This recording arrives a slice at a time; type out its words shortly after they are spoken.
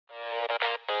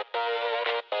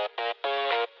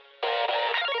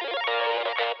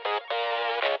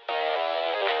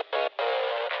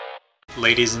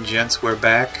Ladies and gents, we're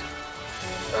back.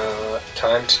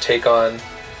 Time to take on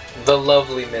the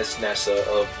lovely Miss Nessa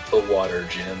of the Water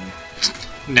Gym.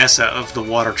 Nessa of the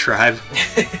Water Tribe.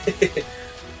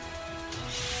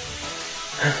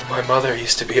 My mother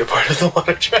used to be a part of the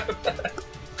Water Tribe.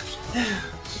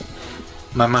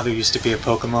 My mother used to be a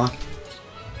Pokemon.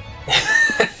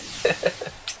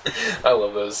 I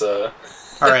love those,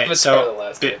 Alright,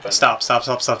 so... Stop.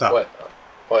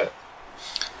 What?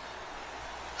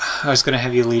 I was gonna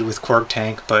have you lead with Cork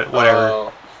Tank, but whatever.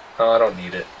 Oh, I don't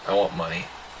need it. I want money.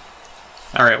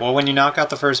 Alright, well when you knock out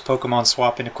the first Pokemon,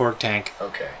 swap into Cork Tank.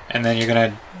 Okay. And then you're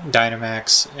gonna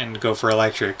Dynamax and go for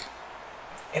Electric.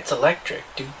 It's electric.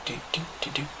 Do.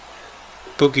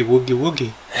 Boogie woogie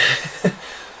woogie.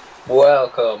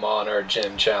 Welcome on our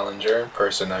gym challenger,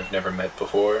 person I've never met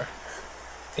before.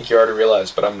 I think you already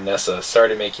realized, but I'm Nessa. Sorry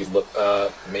to make you look,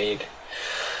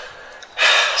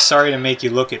 Sorry to make you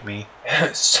look at me.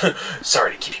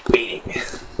 Sorry to keep you waiting.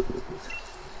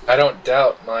 I don't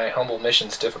doubt my humble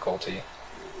mission's difficulty.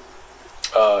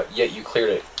 Yet you cleared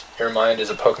it. Your mind as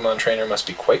a Pokemon trainer must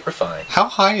be quite refined. How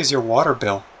high is your water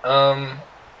bill?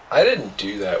 I didn't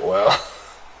do that well.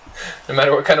 No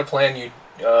matter what kind of plan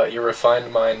your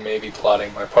refined mind may be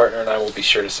plotting, my partner and I will be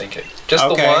sure to sink it. Just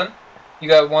okay. The one? You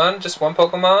got one? Just one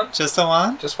Pokemon? Just the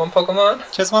one? Just one Pokemon?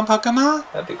 Just one Pokemon?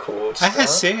 That'd be cool. I had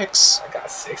 6. I got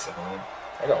 6 of them.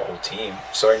 I got a whole team.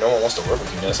 Sorry, no one wants to work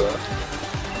with you, Nessa.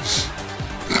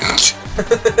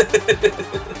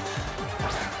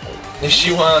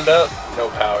 She wound up. No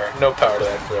power. No power to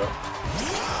that throw.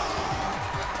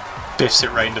 Biffs it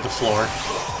right into the floor.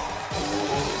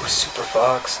 Ooh, Super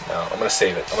Fox. No, I'm gonna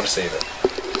save it.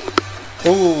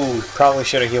 Ooh, probably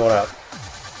should have healed up.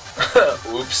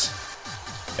 Oops.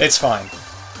 It's fine.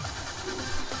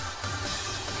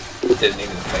 Didn't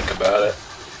even think about it.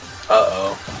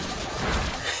 Uh-oh.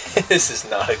 This is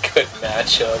not a good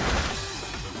matchup.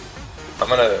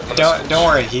 Don't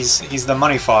worry, he's the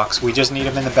Money Fox. We just need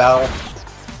him in the battle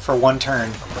for one turn.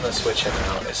 I'm gonna switch him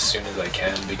out as soon as I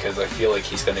can because I feel like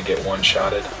he's gonna get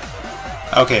one-shotted.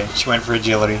 Okay, she went for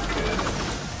agility.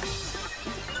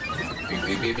 Good.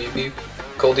 Beep, beep, beep, beep.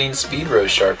 Goldeen speed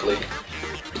rose sharply.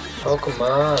 Oh, come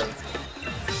on.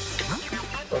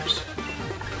 Oops.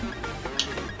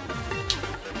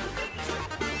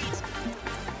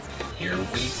 Here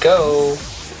we go.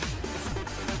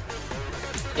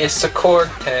 It's a Cork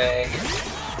Tank.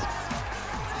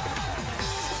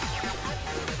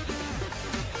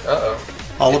 Uh-oh.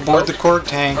 All aboard the Cork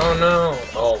Tank. Oh no.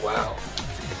 Oh wow.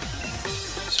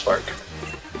 Spark.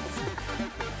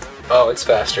 Oh, it's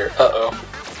faster. Uh-oh.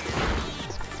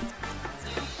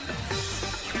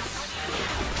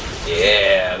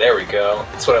 Yeah, there we go.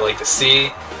 That's what I like to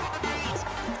see.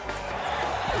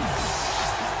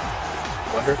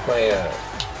 Wonder if my,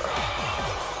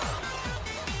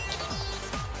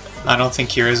 I don't think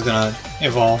Kira's gonna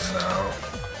evolve. No.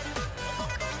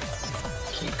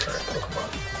 Keep current Pokemon.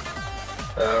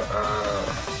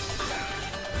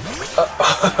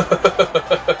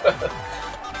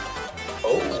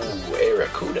 Oh,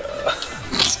 Aracuda.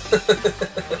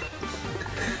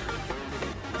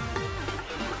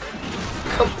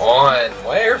 Come on,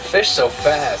 why are fish so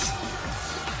fast?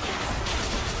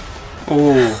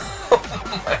 Ooh.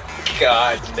 Oh my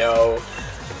god, no.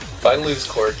 If I lose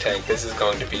Cork Tank, this is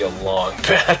going to be a long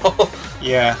battle.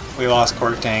 Yeah, we lost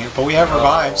Cork Tank, but we have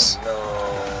revives.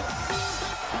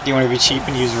 Oh, Do you want to be cheap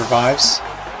and use revives? no.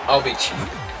 I'll be cheap,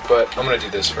 but I'm gonna do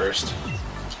this first.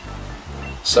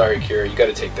 Sorry, Kira, you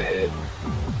gotta take the hit.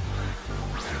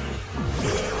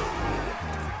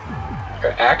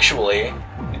 Or actually...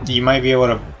 You might be able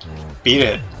to beat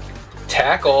it.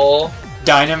 Tackle!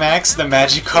 Dynamax, the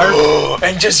Magikarp?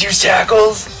 And just use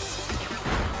tackles?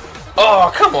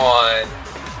 Oh, come on!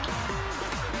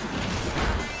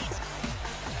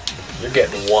 You're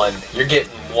getting one. You're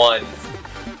getting one.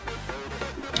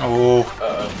 Oh.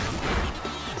 Uh-oh.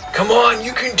 Come on,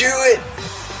 you can do it!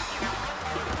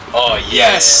 Oh,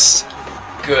 yes!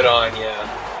 Good on ya.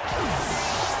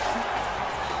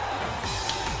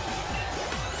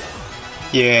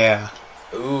 Yeah.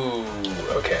 Ooh,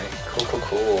 okay.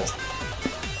 Cool.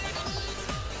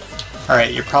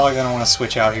 Alright, you're probably going to want to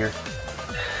switch out here.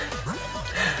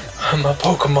 My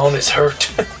Pokemon is hurt.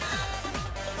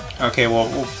 Okay, well,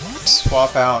 we'll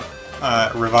swap out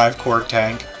Revive Cork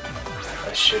Tank.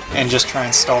 I should. And just try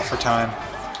and stall for time.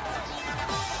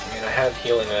 I mean, I have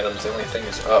healing items. The only thing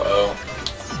is, uh-oh.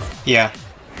 Yeah.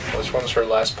 Which one's her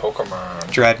last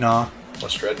Pokemon? Dreadnought.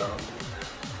 What's Dreadnought?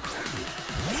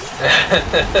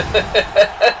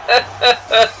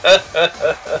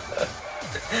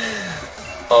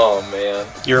 Oh man.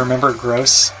 You remember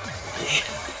Gross?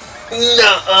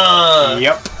 Nuh-uh!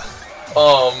 Yep.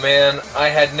 Oh man, I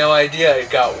had no idea it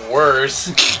got worse.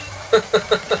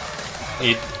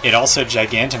 It also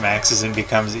Gigantamaxes and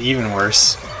becomes even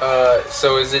worse.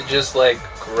 So is it just like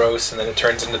gross and then it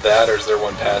turns into that, or is there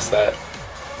one past that?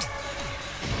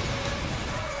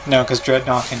 No, because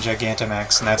Dreadnought can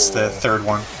Gigantamax, and that's the third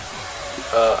one.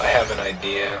 I have an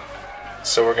idea.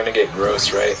 So we're gonna get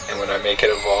gross, right? And when I make it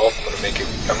evolve,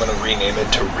 I'm gonna rename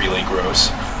it to really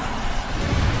gross.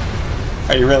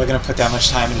 Are you really gonna put that much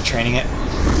time into training it?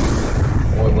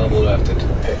 What level do I have to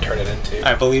turn it into?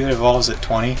 I believe it evolves at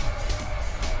 20.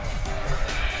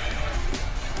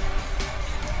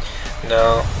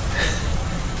 No.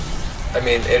 I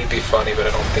mean, it'd be funny, but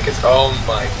I don't think it's... Oh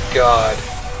my god.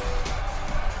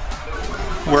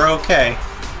 We're okay.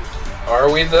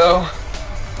 Are we, though?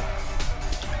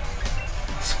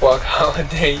 Squawk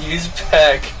Holiday, use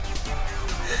Peck.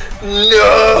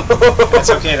 No! That's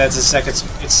okay, that's its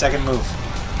second move.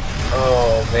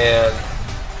 Oh, man.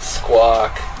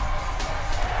 Squawk.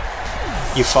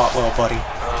 You fought well, buddy.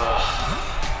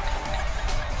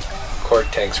 Cork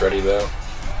Tank's ready, though.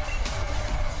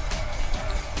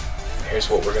 Here's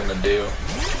what we're gonna do.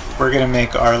 We're gonna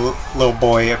make our little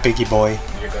boy a biggie boy.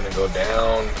 You're gonna go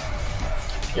down.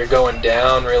 You're going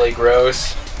down really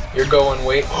gross. You're going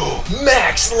way...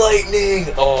 Max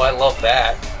Lightning! Oh, I love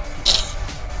that.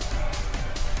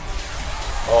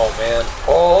 Oh, man.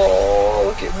 Oh,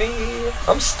 look at me.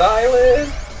 I'm styling.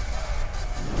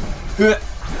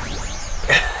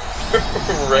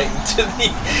 Right into the...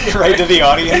 Right to the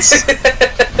audience.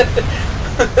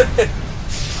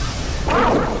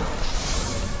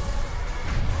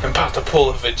 I'm about to pull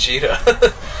a Vegeta.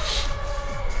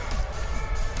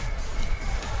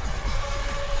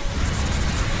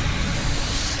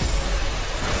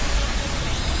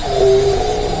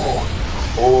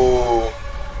 Oh.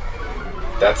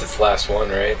 That's its last one,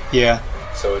 right? Yeah.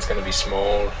 So it's gonna be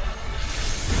small.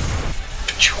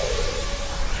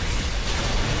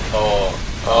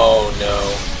 Oh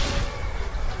no.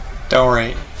 Don't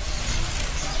worry.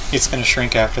 It's gonna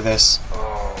shrink after this.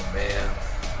 Oh man.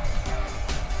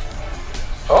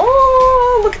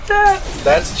 Oh, look at that!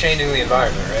 That's changing the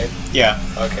environment, right? Yeah.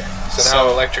 Okay. So now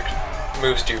electric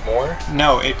moves do more?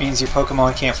 No, it means your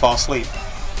Pokemon can't fall asleep.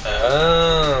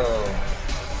 Oh.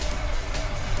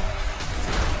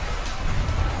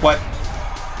 What?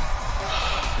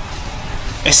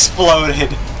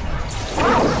 Exploded.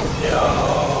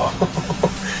 No.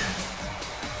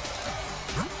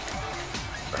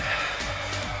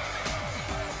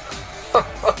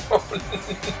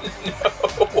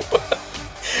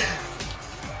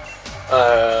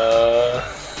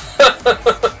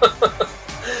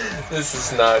 This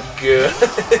is not good.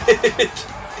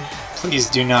 Please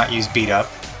do not use beat up.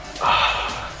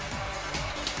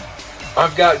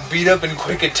 I've got beat up and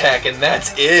quick attack, and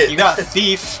that's it. You got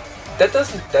thief. That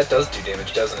does do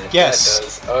damage, doesn't it? Yes.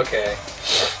 That does. Okay.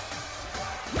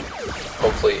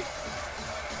 Hopefully.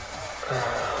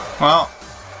 Well,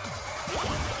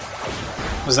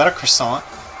 was that a croissant?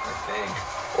 I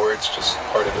think, or it's just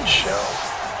part of its shell.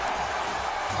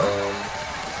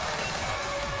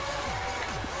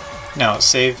 No,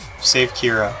 save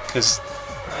Kira, because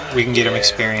we can get him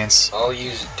experience. I'll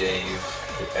use Dave.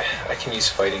 I can use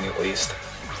fighting at least.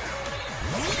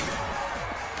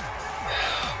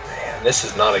 Man, this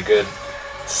is not a good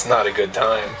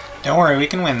time. Don't worry, we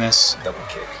can win this. Double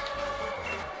kick.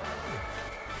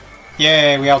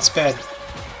 Yay, we outsped.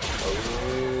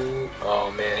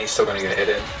 Oh man, he's still gonna get hit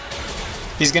in.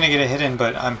 He's gonna get a hit in,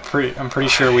 but I'm pretty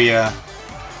sure we've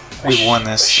won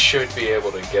this. I should be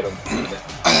able to get him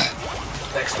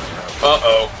next time.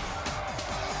 Uh-oh.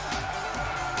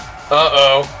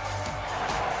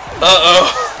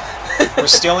 We're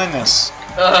still in this.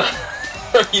 Are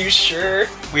you sure?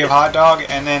 We have Hot Dog,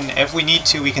 and then if we need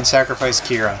to, we can sacrifice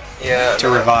Kira to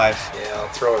revive. Yeah, I'll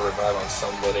throw a revive on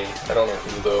somebody. I don't know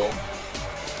who though.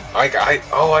 I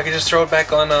can just throw it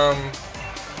back on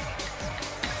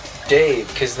Dave,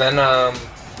 cause then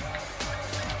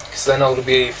it'll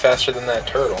be faster than that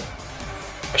turtle.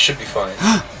 I should be fine.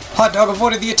 Hot Dog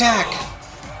avoided the attack.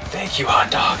 Thank you, Hot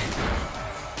Dog.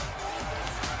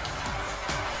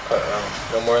 Uh-oh.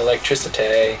 No more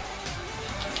electricity.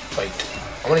 Fight.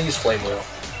 I'm gonna use Flame Wheel.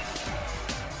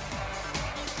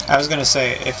 I was gonna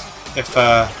say, if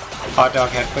Hot Dog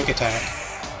had Quick Attack.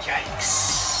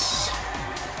 Yikes.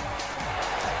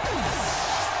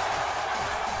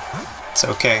 It's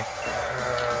okay.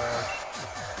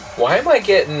 Why am I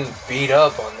getting beat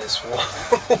up on this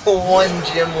one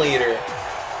gym leader?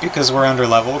 Because we're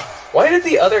under-leveled. Why did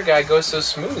the other guy go so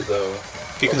smooth, though?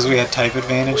 Because we had type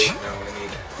advantage. Wait, no, I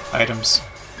need items.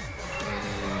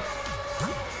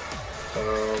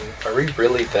 Are we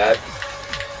really that?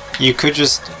 You could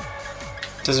just...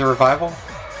 Does a revival?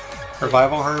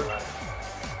 Revival herb?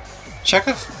 Check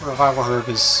if revival herb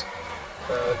is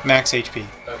max HP.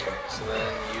 Okay, so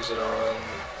then use it on...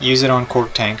 Use it on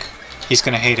Cork Tank. He's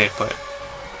gonna hate it, but...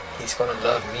 He's gonna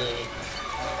love me.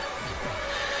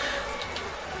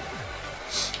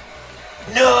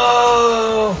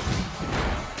 No!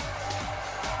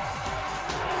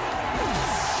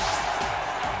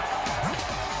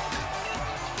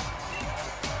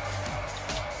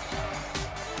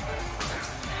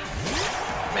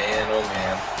 Man, oh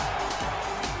man.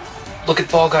 Look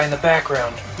at Ball Guy in the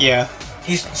background. Yeah.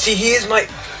 He is my...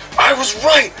 I was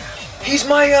right! He's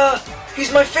my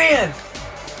fan!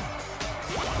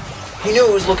 He knew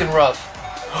it was looking rough.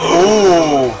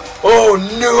 Oh! Oh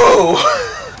no!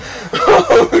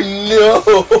 Oh no!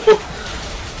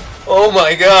 Oh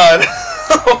my god!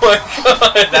 Oh my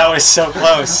god! That was so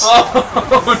close.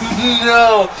 Oh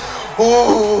no!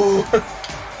 Ooh!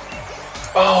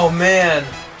 Oh man!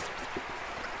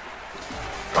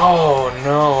 Oh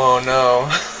no! Oh no!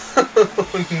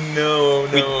 Oh no!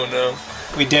 No! No!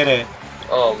 We did it.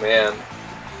 Oh man!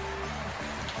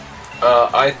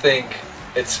 I think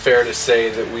it's fair to say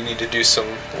that we need to do some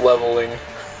leveling.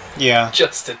 Yeah.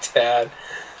 Just a tad.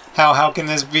 How can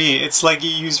this be? It's like you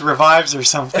used revives or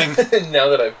something. Now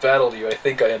that I've battled you, I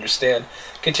think I understand.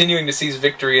 Continuing to seize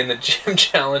victory in the gym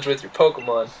challenge with your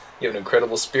Pokemon, you have an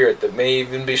incredible spirit that may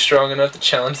even be strong enough to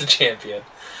challenge the champion.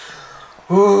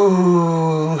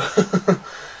 Ooh!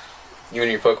 You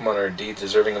and your Pokemon are indeed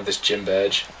deserving of this gym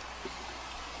badge.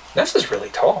 Nessa's really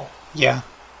tall. Yeah.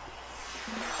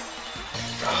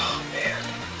 Oh, man.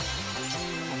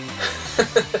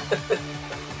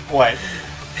 What?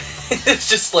 It's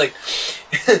just like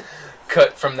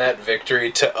cut from that victory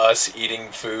to us eating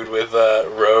food with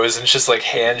Rose, and it's just like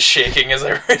hands shaking as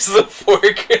I raise the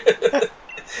fork.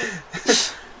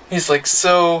 He's like,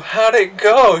 so how'd it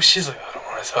go? She's like, I don't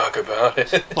want to talk about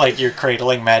it. Like you're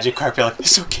cradling Magikarp, you're like,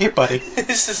 it's okay, buddy.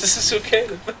 This is okay.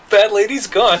 The bad lady's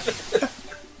gone.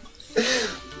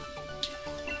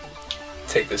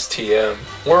 Take this TM.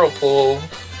 Whirlpool.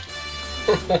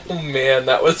 Oh man,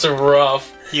 that was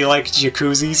rough. You like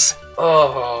jacuzzis?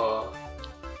 Oh.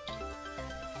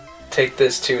 Take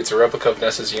this too, it's a replica of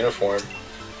Nessa's uniform.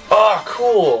 Oh,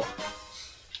 cool!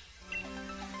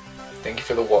 Thank you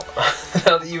for the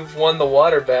now that you've won the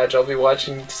water badge, I'll be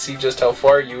watching to see just how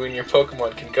far you and your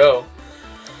Pokemon can go.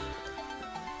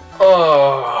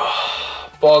 Oh.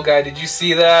 Ball Guy, did you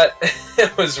see that?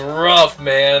 It was rough,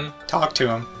 man. Talk to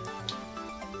him.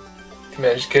 If you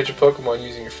manage to catch a Pokemon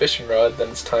using your fishing rod, then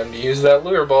it's time to use that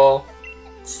lure ball.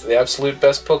 It's the absolute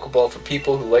best Pokeball for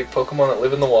people who like Pokemon that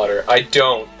live in the water. I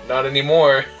don't. Not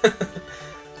anymore.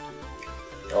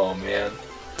 Oh, man.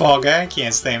 Ball Guy, I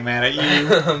can't stay mad at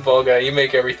you. Ball Guy, you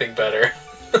make everything better.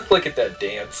 Look at that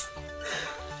dance.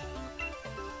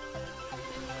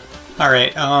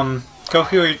 Alright, go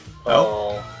here.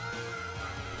 Oh.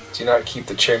 Do not keep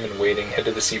the chairman waiting. Head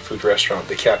to the seafood restaurant,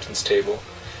 the captain's table.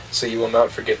 So you will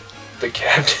not forget the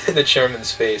captain, the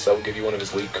chairman's face. I will give you one of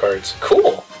his lead cards.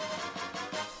 Cool!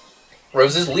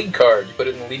 Rose's lead card. You put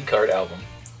it in the lead card album.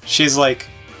 She's like,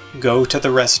 go to the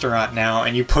restaurant now,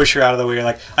 and you push her out of the way. You're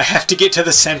like, I have to get to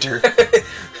the center.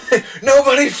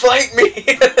 Nobody fight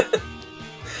me!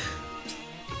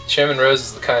 Chairman Rose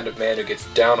is the kind of man who gets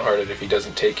downhearted if he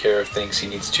doesn't take care of things he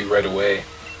needs to right away.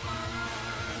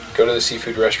 Go to the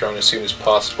seafood restaurant as soon as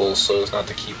possible so as not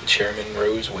to keep Chairman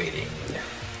Rose waiting.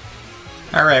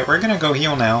 Alright, we're gonna go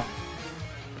heal now.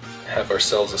 Have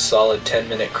ourselves a solid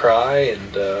 10-minute cry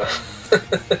and,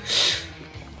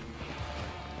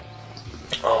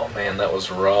 Oh man, that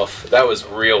was rough. That was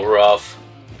real rough.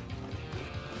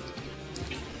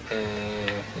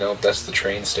 Nope, that's the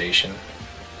train station.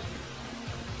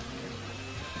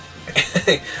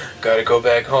 Gotta go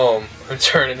back home. I'm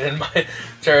turning in my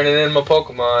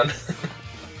Pokemon.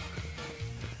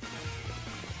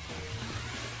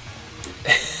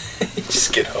 You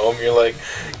just get home, you're like,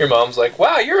 your mom's like,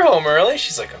 wow, you're home early.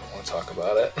 She's like, I don't want to talk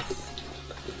about it.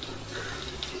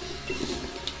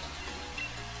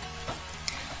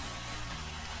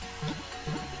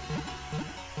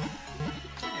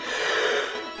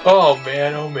 Oh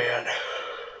man, oh man.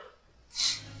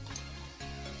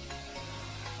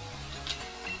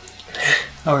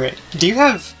 Alright, do you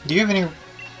have any...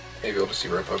 Maybe I'll just see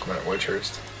where Pokemon at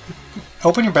Whitehurst.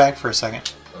 Open your bag for a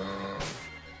second.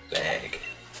 Bag.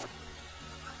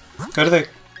 Go to the,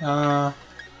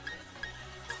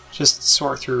 just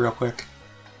sort through real quick.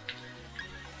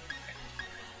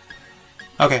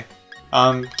 Okay.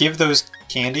 Give those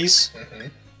candies.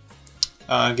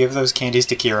 Mm-hmm. Give those candies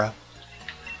to Kira.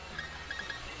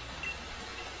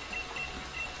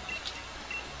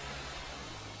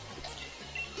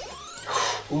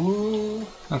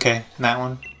 Okay, that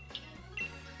one.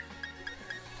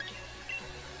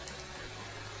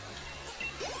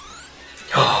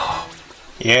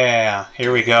 Yeah,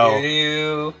 here we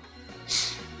go.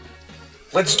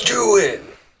 Let's do it!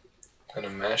 I'm gonna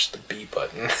mash the B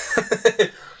button.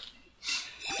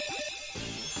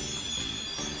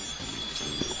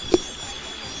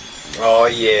 Oh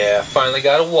yeah, finally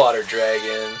got a water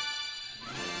dragon.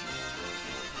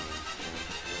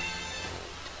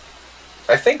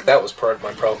 I think that was part of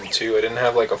my problem too. I didn't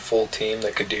have like a full team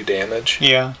that could do damage.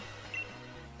 Yeah.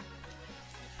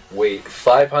 Weight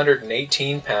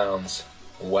 518 pounds.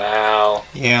 Wow.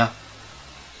 Yeah.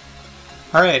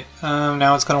 Alright,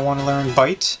 now it's gonna want to learn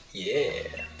Bite. Yeah.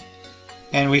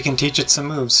 And we can teach it some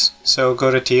moves. So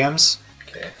go to TMs.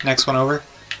 Okay. Next one over.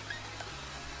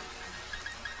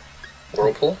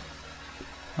 Whirlpool?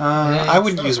 I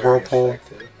wouldn't use Whirlpool.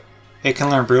 Effective. It can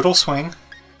learn Brutal Swing.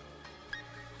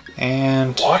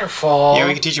 And... Waterfall! Yeah,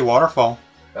 we can teach you Waterfall.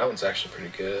 That one's actually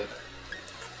pretty good.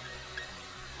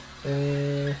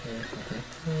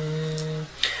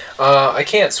 I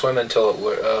can't swim until it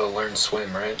learns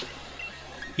swim, right?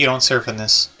 You don't surf in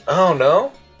this. Oh,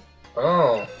 no?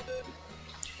 Oh.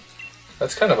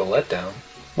 That's kind of a letdown.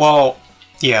 Well,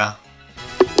 yeah.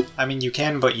 I mean, you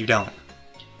can, but you don't.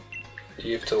 Do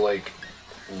you have to, like,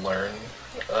 learn?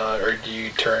 Or do you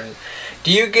turn...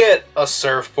 Do you get a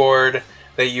surfboard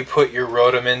that you put your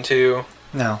Rotom into?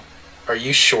 No. Are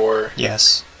you sure?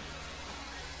 Yes.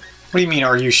 What do you mean,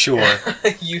 are you sure?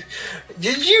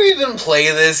 Did you even play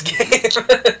this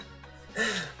game?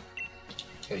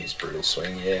 Use Brutal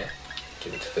Swing, yeah.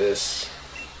 Give it to this.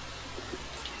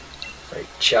 Right,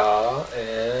 Jaw,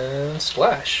 and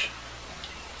Splash.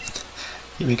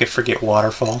 You make it forget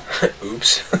Waterfall.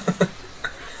 Oops.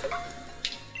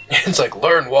 It's like,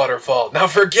 learn Waterfall. Now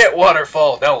forget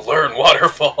Waterfall. Now learn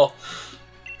Waterfall.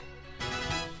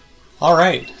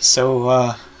 Alright,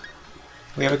 so,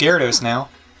 we have a Gyarados now.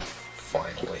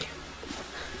 Finally.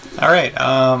 Alright,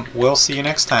 we'll see you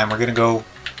next time. We're gonna go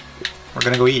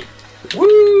eat.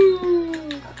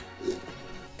 Woo!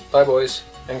 Bye, boys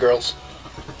and girls.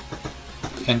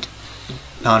 And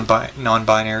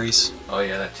non-binaries. Oh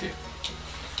yeah, that too.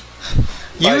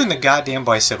 You Bye. and the goddamn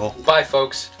bicycle. Bye,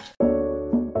 folks.